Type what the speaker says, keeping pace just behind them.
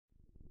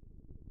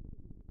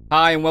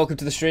Hi and welcome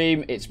to the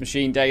stream. It's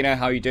Machine Dana.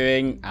 How are you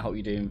doing? I hope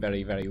you're doing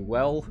very, very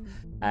well.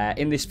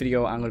 In this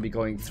video, I'm going to be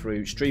going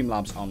through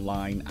Streamlabs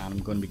online, and I'm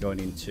going to be going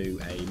into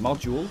a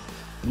module.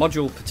 The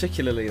module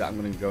particularly that I'm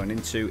going to be going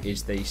into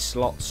is the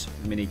slots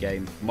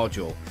minigame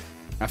module.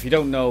 Now, if you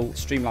don't know,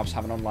 Streamlabs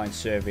have an online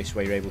service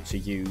where you're able to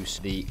use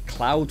the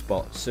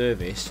CloudBot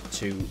service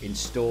to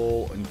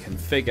install and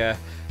configure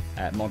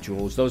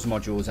modules. Those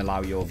modules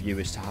allow your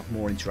viewers to have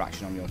more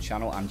interaction on your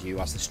channel, and you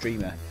as the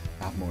streamer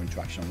have more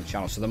interaction on the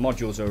channel. So the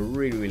modules are a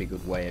really, really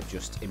good way of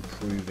just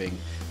improving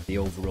the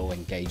overall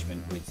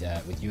engagement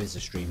with you as a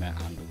streamer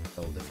and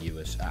also the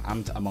viewers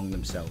and among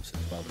themselves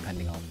as well,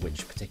 depending on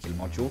which particular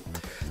module.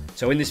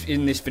 So in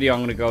this video,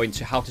 I'm going to go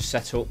into how to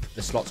set up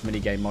the slots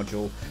minigame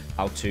module,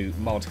 how to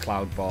mod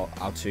CloudBot,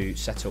 how to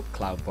set up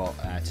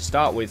CloudBot to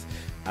start with,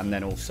 and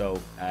then also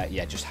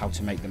just how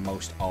to make the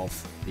most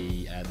of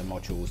the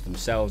modules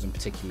themselves, and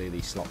particularly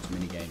the slots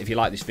minigame. If you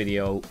like this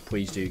video,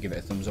 please do give it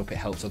a thumbs up. It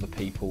helps other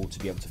people to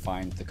be able to find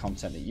the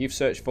content that you've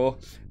searched for,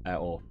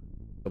 or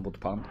double the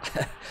pound.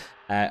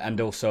 And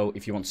also,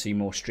 if you want to see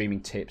more streaming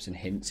tips and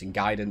hints and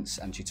guidance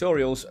and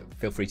tutorials,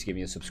 feel free to give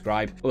me a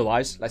subscribe.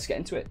 Otherwise, let's get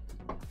into it.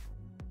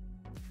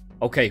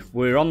 Okay,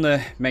 we're on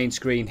the main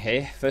screen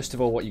here. First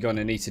of all, what you're going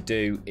to need to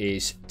do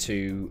is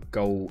to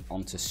go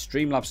onto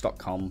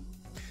streamlabs.com.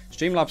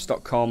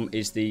 Streamlabs.com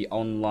is the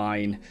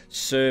online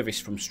service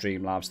from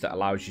Streamlabs that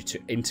allows you to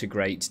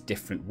integrate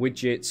different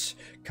widgets,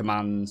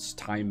 commands,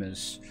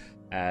 timers,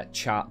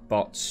 chat,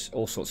 bots,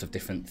 all sorts of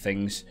different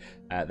things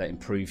that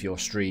improve your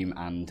stream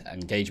and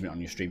engagement on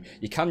your stream.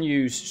 You can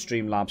use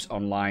Streamlabs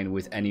online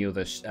with any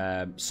other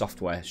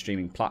software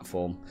streaming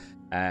platform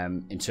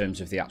in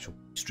terms of the actual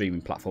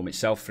streaming platform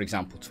itself. For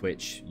example,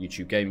 Twitch,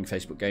 YouTube Gaming,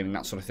 Facebook Gaming,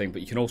 that sort of thing.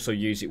 But you can also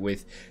use it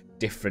with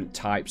different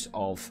types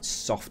of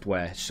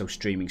software, so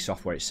streaming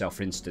software itself,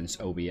 for instance,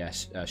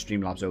 OBS,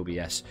 Streamlabs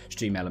OBS,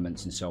 Stream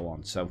Elements, and so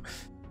on. So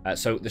the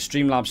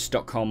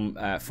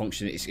Streamlabs.com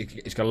function,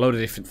 it's got a load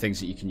of different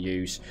things that you can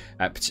use.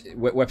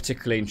 We're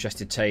particularly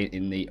interested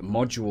in the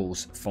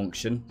modules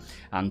function,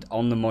 and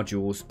on the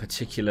modules,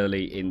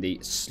 particularly in the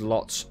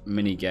slots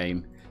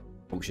minigame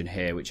function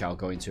here, which I'll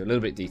go into a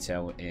little bit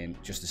detail in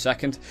just a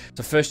second.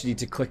 So first you need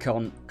to click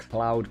on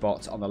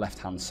CloudBot on the left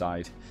hand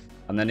side,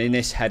 and then in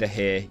this header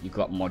here you've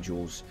got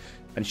modules.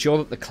 Ensure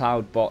that the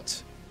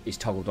CloudBot is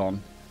toggled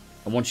on,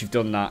 and once you've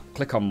done that,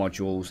 click on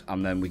modules,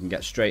 and then we can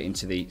get straight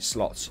into the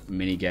slots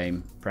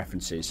minigame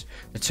preferences.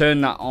 To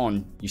turn that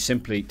on, you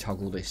simply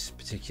toggle this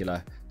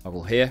particular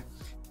toggle here,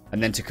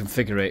 and then to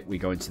configure it, we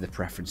go into the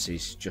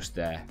preferences just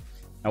there.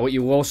 Now what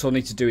you also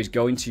need to do is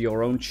go into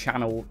your own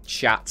channel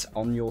chat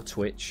on your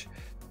Twitch,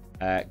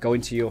 go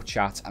into your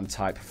chat and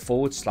type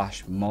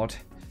 /mod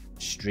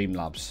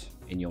Streamlabs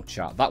in your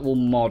chat. That will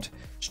mod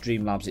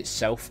Streamlabs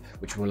itself,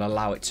 which will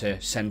allow it to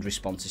send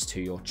responses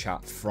to your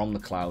chat from the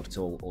cloud. It's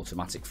all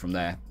automatic from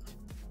there.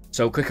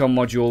 So click on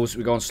modules,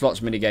 we go on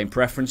slots minigame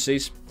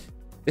preferences.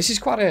 This is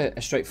quite a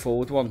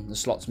straightforward one, the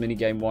slots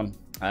minigame one.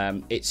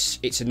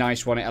 It's a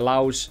nice one. It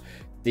allows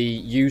the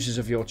users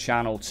of your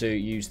channel to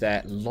use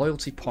their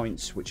loyalty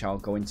points, which I'll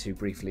go into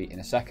briefly in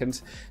a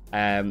second,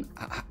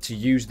 to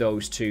use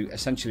those to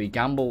essentially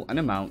gamble an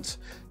amount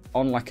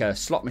on like a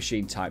slot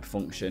machine type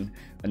function,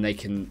 and they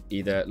can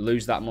either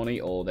lose that money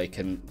or they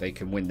can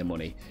win the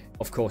money.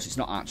 Of course, it's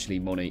not actually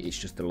money, it's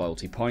just the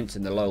loyalty points,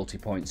 and the loyalty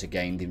points are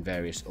gained in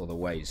various other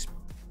ways.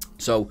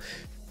 So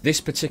this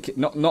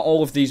particular, not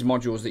all of these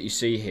modules that you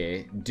see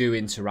here do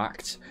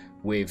interact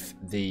with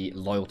the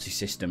loyalty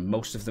system.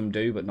 Most of them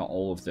do, but not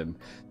all of them.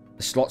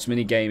 The slots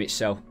minigame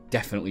itself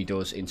definitely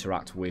does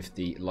interact with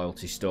the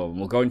loyalty store, and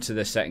we'll go into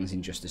the settings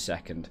in just a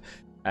second.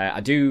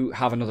 I do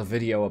have another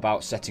video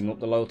about setting up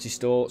the loyalty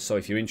store, so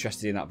if you're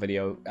interested in that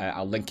video,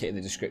 I'll link it in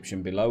the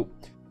description below.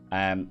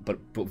 But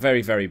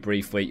very, very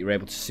briefly, you're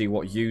able to see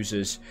what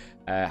users,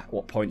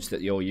 what points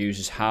that your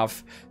users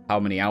have, how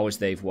many hours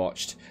they've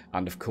watched,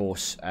 and of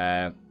course,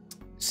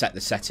 set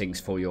the settings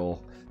for your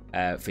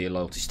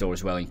loyalty store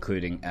as well,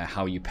 including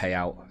how you pay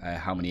out,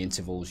 how many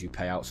intervals you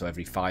pay out. So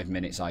every 5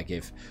 minutes I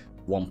give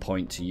 1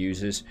 point to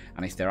users,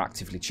 and if they're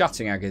actively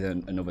chatting, I give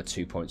them another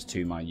 2 points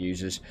to my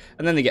users,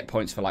 and then they get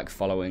points for like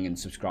following and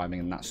subscribing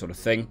and that sort of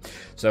thing.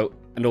 So,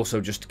 and also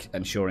just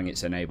ensuring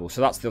it's enabled. So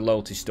that's the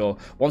loyalty store.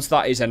 Once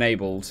that is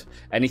enabled,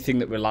 anything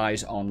that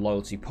relies on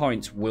loyalty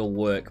points will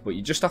work, but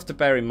you just have to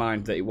bear in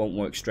mind that it won't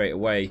work straight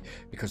away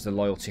because the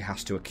loyalty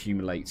has to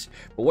accumulate.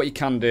 But what you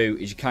can do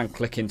is you can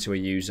click into a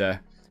user.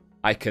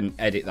 I can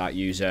edit that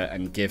user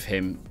and give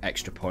him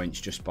extra points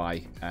just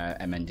by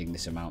amending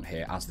this amount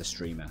here as the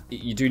streamer.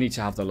 You do need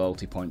to have the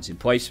loyalty points in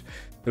place.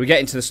 So we get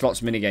into the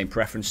slots minigame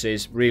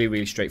preferences. Really,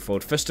 really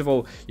straightforward. First of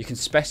all, you can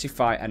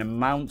specify an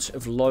amount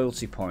of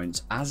loyalty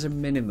points as a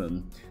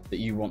minimum that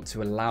you want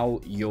to allow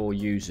your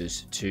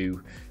users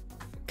to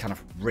kind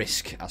of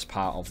risk as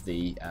part of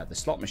the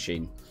slot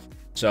machine.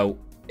 So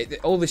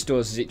all this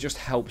does is it just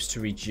helps to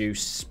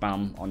reduce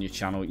spam on your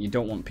channel. You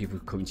don't want people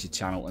coming to your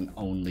channel and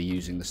only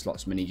using the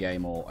slots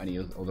minigame or any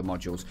other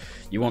modules.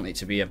 You want it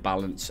to be a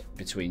balance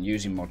between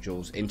using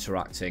modules,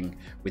 interacting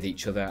with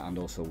each other, and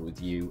also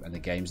with you and the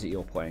games that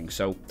you're playing.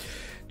 So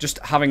just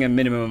having a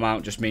minimum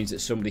amount just means that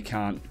somebody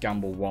can't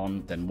gamble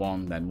one, then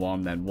one, then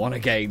one, then one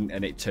again,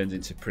 and it turns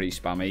into pretty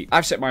spammy.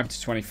 I've set mine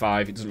to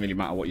 25. It doesn't really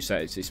matter what you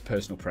set. It's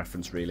personal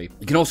preference, really.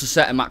 You can also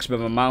set a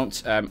maximum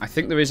amount. I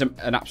think there is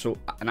an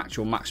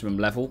actual maximum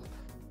level.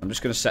 I'm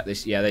just going to set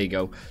this. Yeah, there you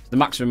go. The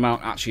maximum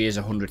amount actually is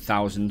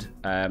 100,000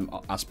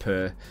 as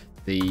per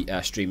the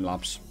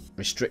Streamlabs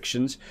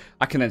restrictions.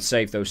 I can then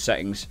save those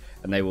settings,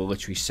 and they will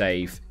literally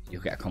save.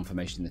 You'll get a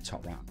confirmation in the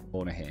top right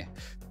corner here.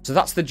 So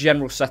that's the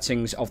general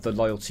settings of the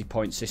loyalty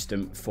point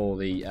system for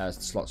the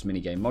slots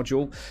minigame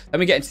module. Then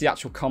we get into the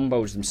actual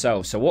combos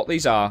themselves. So what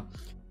these are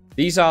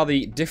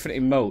the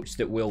different emotes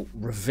that will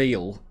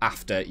reveal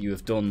after you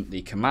have done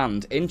the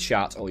command in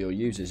chat, or your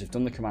users have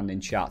done the command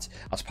in chat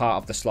as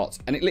part of the slots.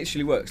 And it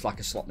literally works like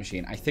a slot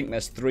machine. I think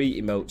there's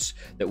 3 emotes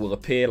that will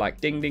appear like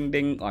ding, ding,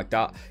 ding, like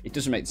that. It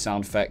doesn't make the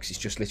sound effects. It's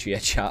just literally a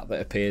chat that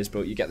appears,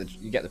 but you get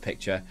the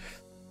picture.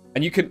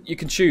 And you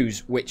can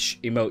choose which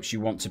emotes you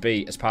want to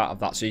be as part of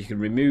that. So you can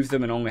remove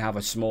them and only have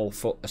a small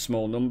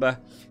number,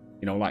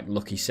 you know, like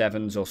lucky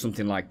 7s or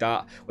something like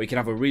that. Or you can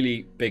have a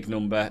really big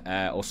number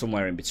or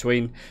somewhere in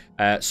between.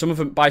 Some of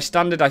them, by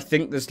standard, I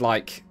think there's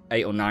like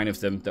 8 or 9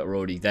 of them that are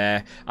already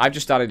there. I've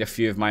just added a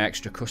few of my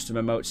extra custom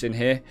emotes in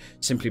here,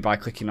 simply by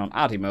clicking on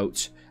add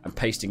emote and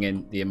pasting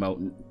in the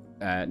emote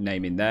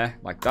name in there,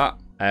 like that.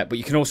 But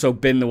you can also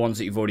bin the ones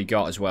that you've already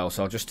got as well.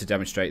 So just to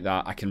demonstrate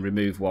that, I can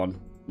remove one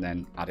and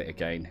then add it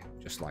again,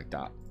 just like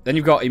that. Then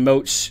you've got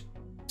emotes.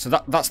 So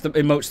that's the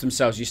emotes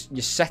themselves.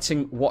 You're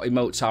setting what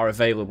emotes are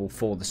available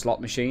for the slot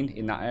machine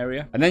in that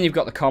area. And then you've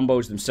got the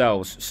combos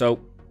themselves. So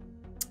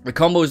the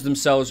combos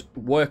themselves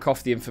work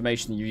off the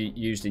information you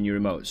used in your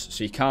emotes.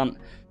 So you can't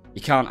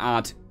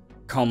add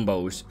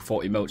combos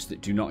for emotes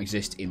that do not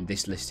exist in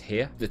this list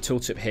here. The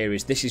tooltip here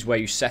is this is where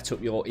you set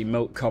up your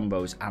emote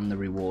combos and the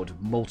reward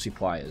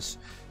multipliers.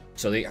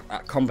 So the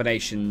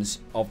combinations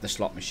of the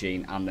slot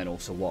machine, and then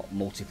also what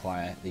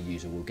multiplier the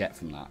user will get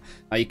from that.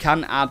 Now you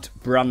can add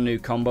brand new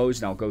combos,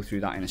 and I'll go through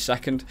that in a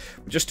second.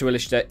 But just to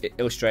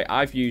illustrate,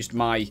 I've used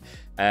my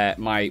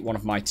one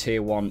of my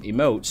tier 1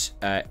 emotes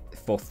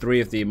for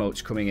 3 of the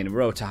emotes coming in a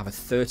row to have a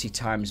 30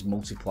 times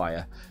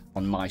multiplier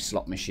on my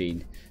slot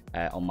machine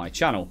on my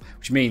channel,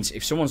 which means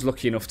if someone's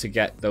lucky enough to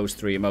get those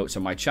 3 emotes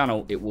on my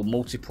channel, it will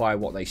multiply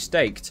what they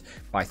staked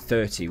by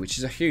 30, which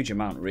is a huge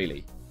amount,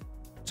 really.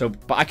 So,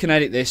 but I can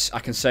edit this. I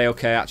can say,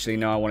 okay, actually,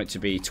 no, I want it to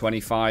be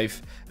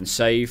 25 and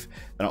save,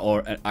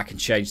 or I can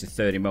change the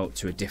third emote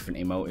to a different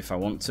emote if I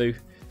want to,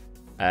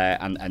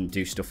 and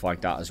do stuff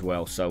like that as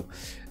well. So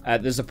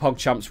there's a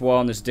PogChamps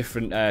one. There's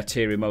different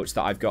tier emotes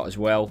that I've got as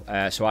well.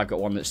 So I've got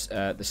one that's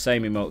the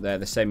same emote there,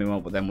 the same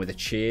emote, but then with a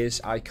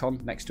cheers icon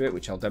next to it,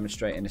 which I'll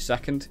demonstrate in a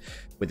second,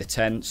 with a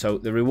 10. So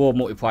the reward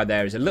multiplier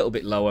there is a little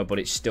bit lower, but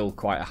it's still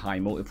quite a high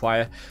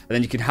multiplier. And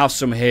then you can have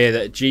some here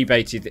that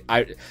G-baited.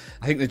 I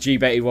think the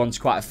G-baited one's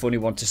quite a funny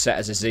one to set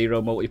as a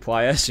 0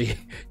 multiplier, so you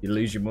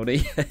lose your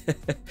money,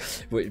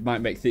 which might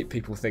make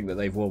people think that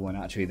they've won when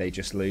actually they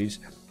just lose.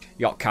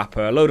 You got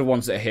Kappa, a load of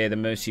ones that are here, the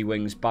Mercy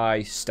Wings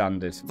by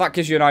standard. That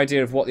gives you an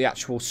idea of what the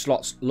actual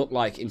slots look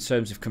like in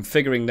terms of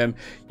configuring them.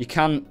 You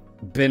can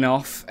bin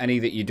off any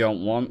that you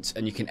don't want,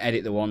 and you can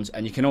edit the ones,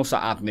 and you can also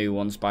add new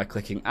ones by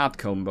clicking add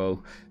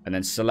combo and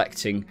then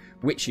selecting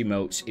which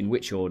emotes in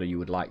which order you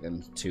would like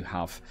them to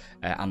have,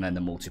 and then the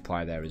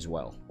multiplier there as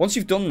well. Once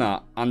you've done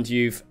that and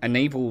you've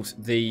enabled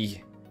the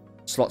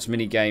slots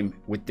minigame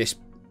with this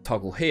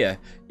toggle here,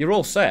 you're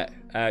all set.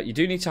 You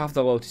do need to have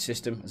the loyalty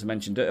system, as I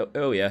mentioned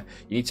earlier.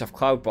 You need to have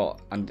CloudBot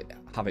and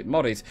have it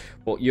modded,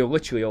 but you're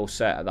literally all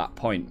set at that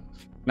point.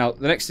 Now,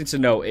 the next thing to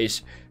note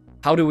is,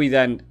 how do we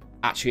then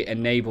actually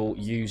enable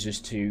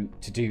users to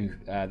do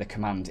the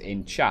command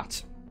in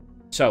chat?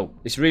 So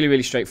it's really,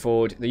 really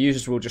straightforward. The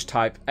users will just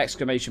type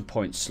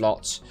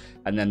 !slots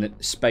and then the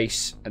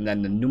space and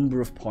then the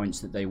number of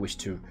points that they wish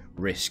to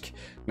risk.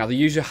 Now, the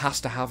user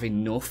has to have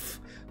enough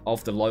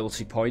of the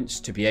loyalty points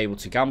to be able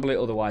to gamble it,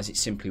 otherwise it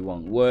simply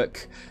won't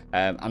work.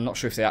 I'm not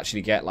sure if they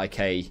actually get like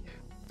a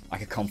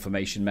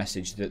confirmation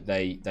message that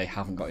they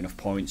haven't got enough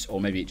points, or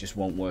maybe it just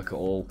won't work at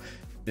all.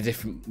 The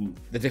different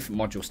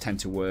modules tend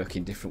to work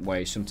in different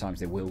ways.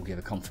 Sometimes they will give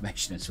a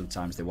confirmation and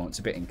sometimes they won't. It's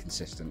a bit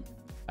inconsistent,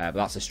 but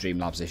that's a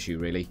Streamlabs issue,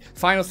 really.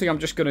 Final thing I'm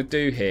just going to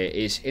do here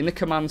is, in the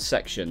command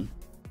section,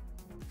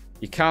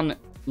 you can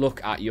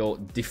look at your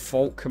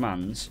default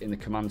commands in the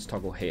commands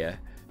toggle here.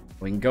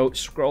 We can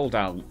scroll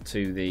down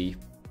to the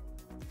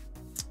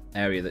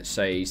area that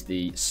says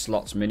the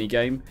slots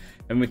minigame,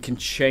 and we can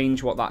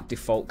change what that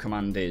default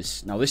command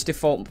is. Now, this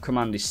default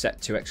command is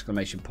set to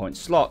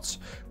 !slots,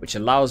 which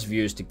allows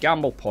viewers to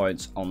gamble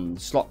points on the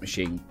slot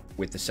machine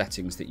with the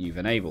settings that you've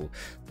enabled.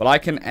 But I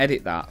can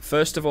edit that.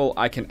 First of all,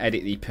 I can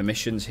edit the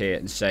permissions here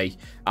and say,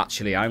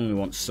 actually, I only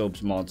want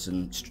subs, mods,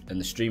 and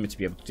the streamer to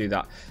be able to do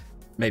that.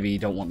 maybe you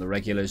don't want the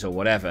regulars or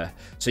whatever.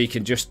 So you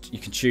can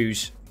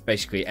choose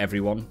basically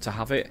everyone to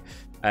have it.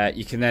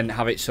 You can then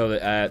have it so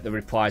that the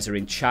replies are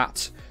in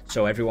chat,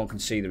 so everyone can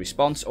see the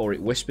response, or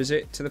it whispers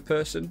it to the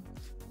person.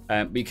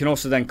 But you can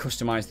also then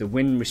customize the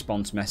win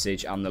response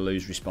message and the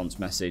lose response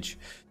message.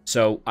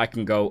 So I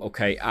can go,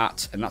 okay,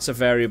 and that's a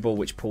variable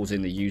which pulls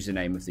in the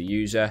username of the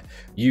user.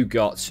 You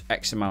got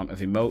X amount of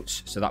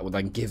emotes, so that will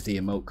then give the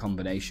emote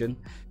combination.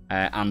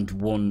 And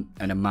won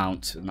an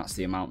amount, and that's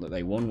the amount that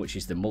they won, which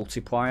is the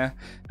multiplier.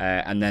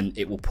 And then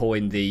it will pull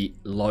in the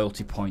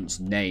loyalty points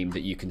name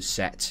that you can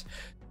set.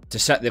 To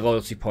set the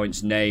loyalty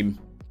points name,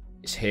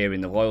 it's here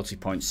in the loyalty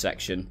points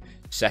section,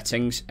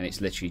 settings, and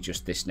it's literally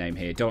just this name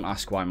here. Don't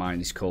ask why mine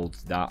is called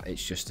that.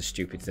 It's just a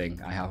stupid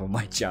thing I have on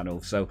my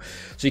channel. So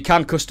you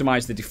can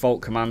customize the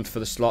default command for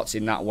the slots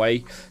in that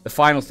way. The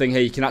final thing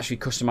here, you can actually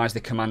customize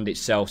the command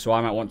itself. So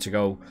I might want to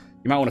go,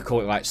 you might want to call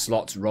it like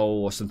slots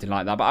roll or something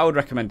like that, but I would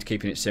recommend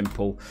keeping it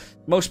simple.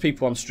 Most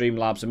people on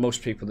Streamlabs and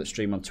most people that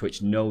stream on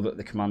Twitch know that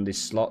the command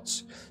is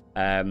slots.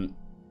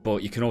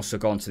 But you can also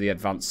go onto the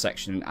advanced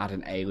section and add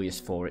an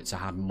alias for it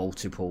to add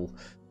multiple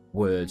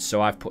words.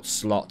 So I've put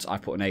slot, I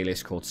put an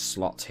alias called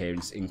slot here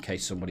in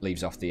case somebody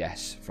leaves off the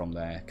S from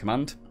their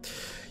command.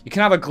 You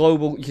can have a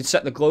global, you can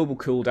set the global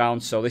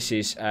cooldown, so this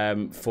is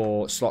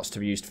for slots to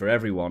be used for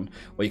everyone,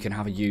 or you can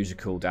have a user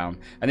cooldown,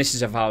 and this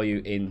is a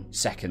value in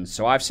seconds.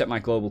 So I've set my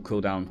global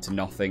cooldown to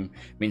nothing.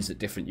 It means that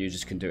different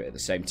users can do it at the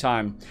same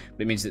time,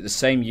 but it means that the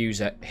same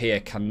user here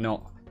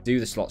cannot do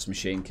the slots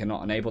machine,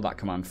 cannot enable that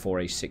command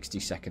for a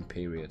 60-second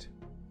period.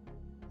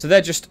 So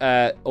they're just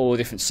all the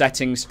different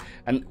settings,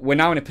 and we're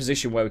now in a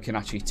position where we can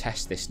actually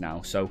test this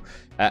now. So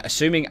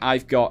assuming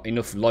I've got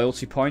enough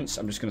loyalty points,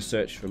 I'm just going to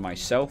search for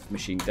myself,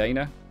 Machine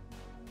Dana.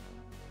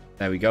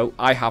 There we go.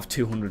 I have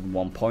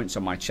 201 points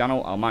on my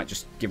channel. I might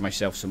just give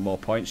myself some more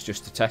points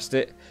just to test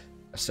it.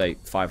 Let's say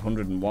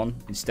 501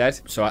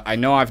 instead. So I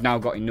know I've now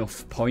got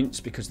enough points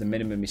because the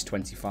minimum is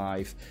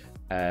 25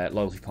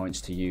 loyalty points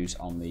to use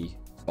on the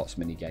slots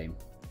mini game.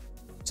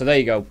 So there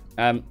you go.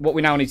 What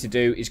we now need to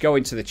do is go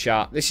into the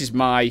chat. This is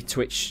my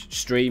Twitch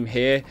stream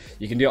here.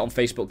 You can do it on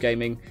Facebook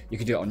Gaming. You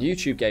can do it on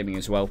YouTube Gaming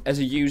as well. As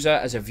a user,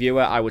 as a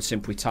viewer, I would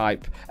simply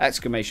type !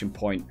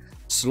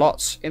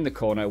 slots in the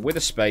corner with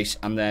a space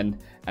and then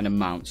an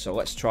amount. So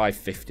let's try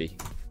 50.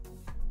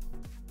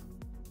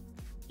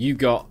 You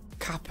got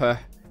Kappa,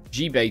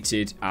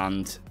 G-baited,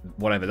 and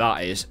whatever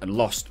that is, and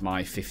lost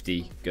my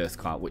 50 girth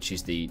clout, which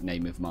is the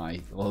name of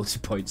my loyalty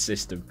point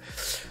system.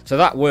 So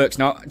that works.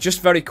 Now,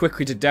 just very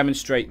quickly to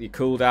demonstrate the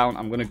cooldown,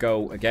 I'm going to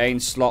go again,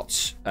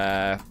 slots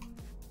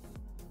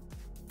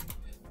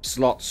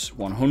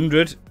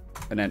 100,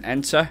 and then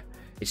enter.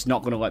 It's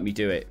not going to let me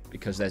do it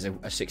because there's a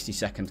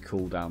 60-second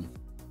cooldown.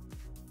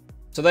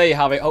 So there you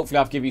have it. Hopefully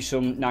I've given you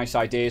some nice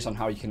ideas on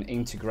how you can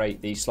integrate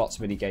the slots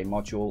minigame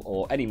module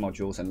or any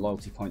modules and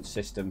loyalty point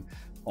system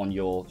on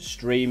your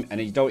stream.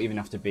 And you don't even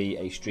have to be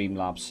a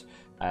Streamlabs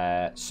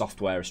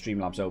software, a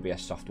Streamlabs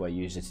OBS software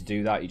user to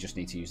do that. You just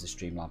need to use the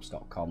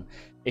streamlabs.com.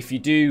 If you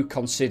do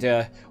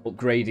consider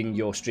upgrading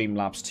your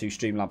Streamlabs to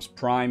Streamlabs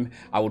Prime,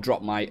 I will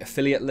drop my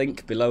affiliate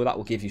link below. That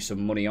will give you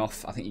some money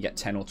off. I think you get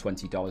 $10 or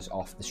 $20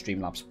 off the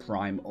Streamlabs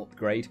Prime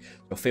upgrade.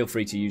 So feel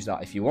free to use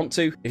that if you want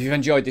to. If you've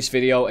enjoyed this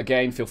video,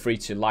 again, feel free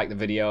to like the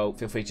video.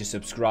 Feel free to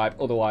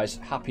subscribe. Otherwise,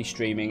 happy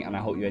streaming, and I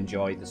hope you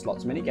enjoy the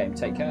slots minigame.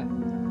 Take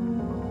care.